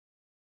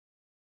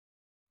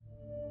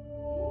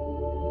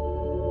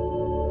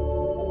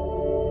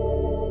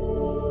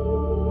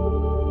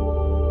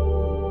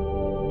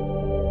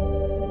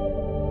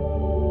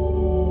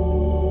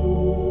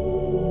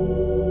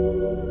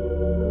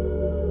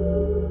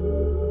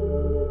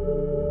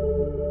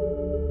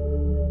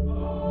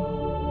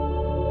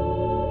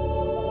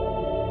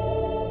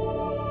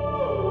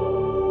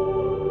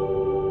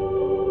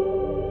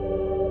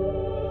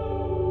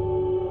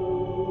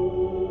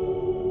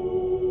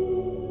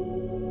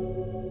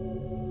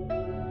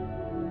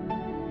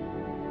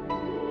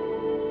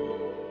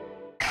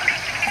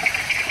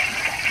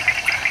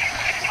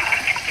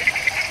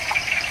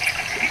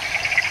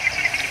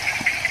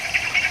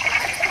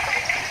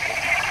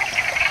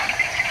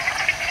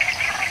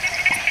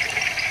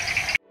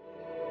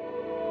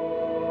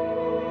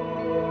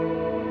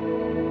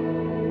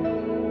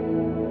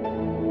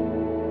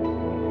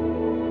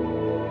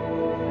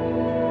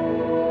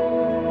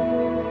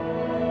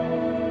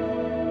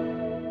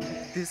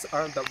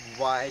are the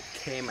white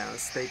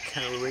caimans. They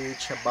can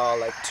reach about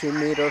like 2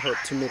 meters or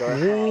 2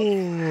 meters and a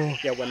Ooh.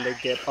 half. Yeah, when they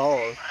get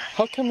old.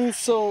 How come he's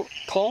so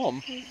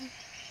calm?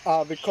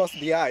 Because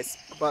the eyes.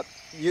 But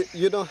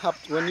you don't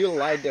have to, when you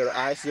light their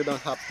eyes, you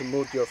don't have to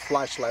move your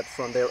flashlight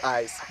from their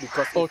eyes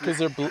because Because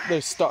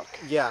they're stuck.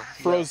 Yeah.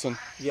 Frozen.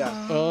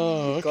 Yeah.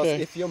 Oh, Because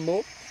okay. if you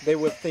move, they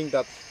will think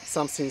that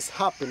something's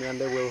happening and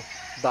they will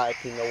dive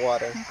in the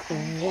water.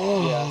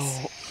 Whoa.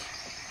 Yes.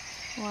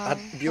 Wow,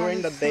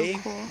 During the that is so day,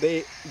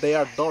 cool. they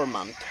are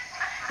dormant,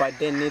 but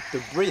they need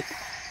to breathe.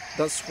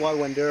 That's why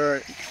when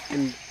they're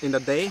in the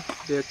day,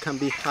 they can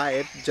be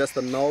hide. Just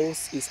the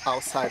nose is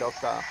outside of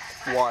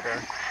the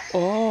water.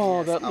 Oh,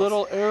 Yes, that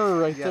little air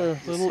right Yeah, there,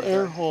 you little see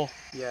air that? hole.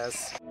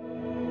 Yes.